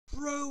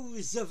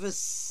pros of a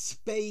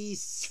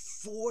space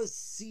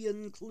force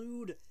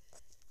include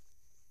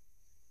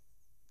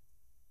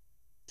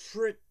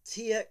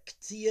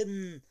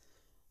protecting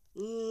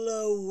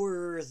low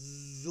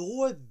Earth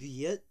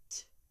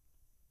orbit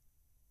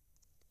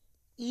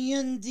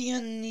and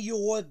in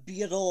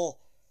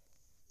orbital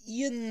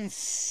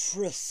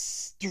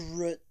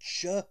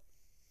infrastructure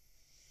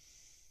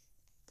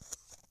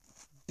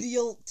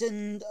built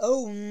and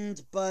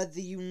owned by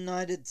the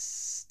United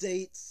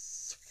States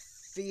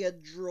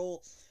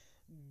federal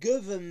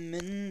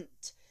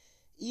government,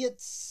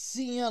 its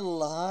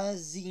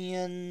allies,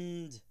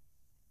 and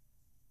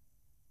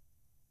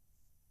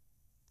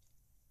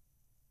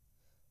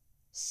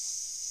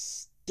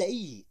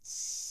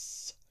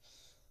states.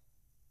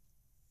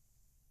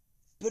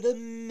 But a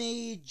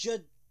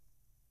major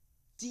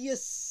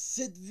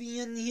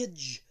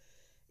disadvantage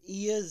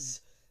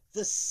is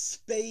the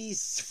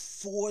Space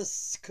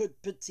Force could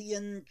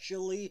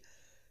potentially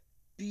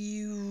be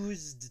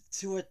used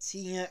to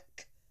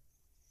attack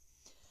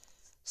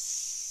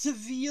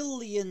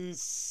civilian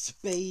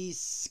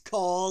space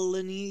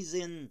colonies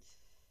and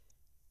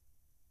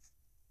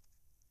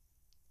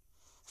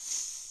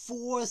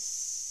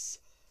force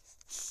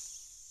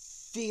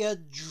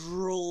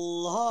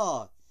federal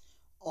law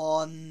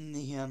on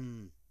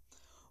them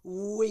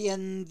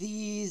when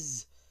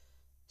these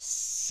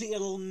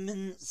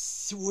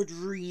settlements would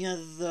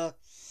rather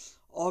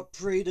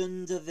operate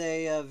under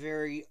their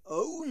very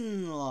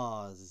own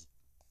laws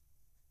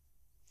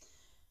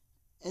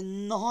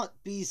and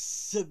not be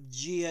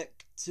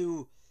subject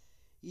to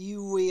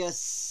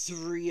US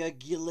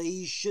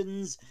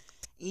regulations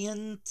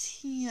and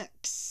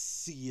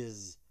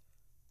taxes.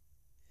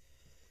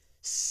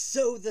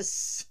 So the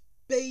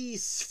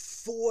Space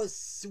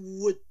Force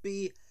would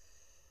be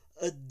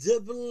a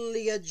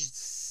double-edged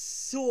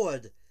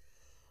sword,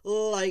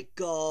 like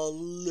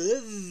all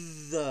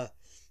other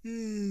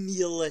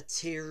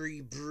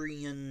military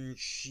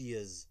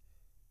branches.